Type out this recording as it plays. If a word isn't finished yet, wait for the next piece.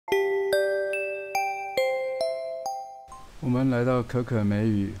我们来到可可美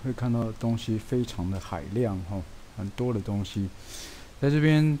语，会看到的东西非常的海量很多的东西。在这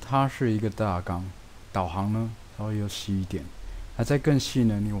边，它是一个大纲，导航呢稍微又细一点，还再更细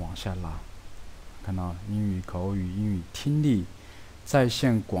呢，你往下拉，看到英语口语、英语听力、在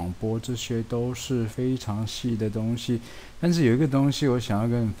线广播，这些都是非常细的东西。但是有一个东西我想要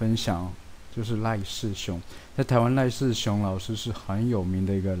跟你分享，就是赖世雄。在台湾，赖世雄老师是很有名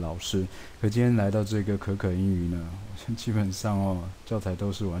的一个老师。可今天来到这个可可英语呢，基本上教材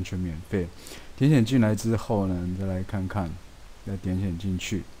都是完全免费。点选进来之后呢，你再来看看，再点选进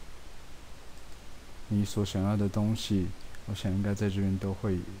去，你所想要的东西，我想应该在这边都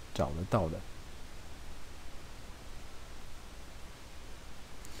会找得到的。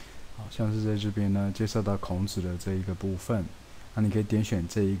好像是在这边呢，介绍到孔子的这一个部分，那你可以点选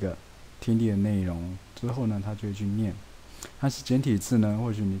这一个听力的内容之后呢，它就会去念。它是简体字呢，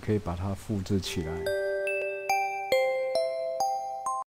或许你可以把它复制起来。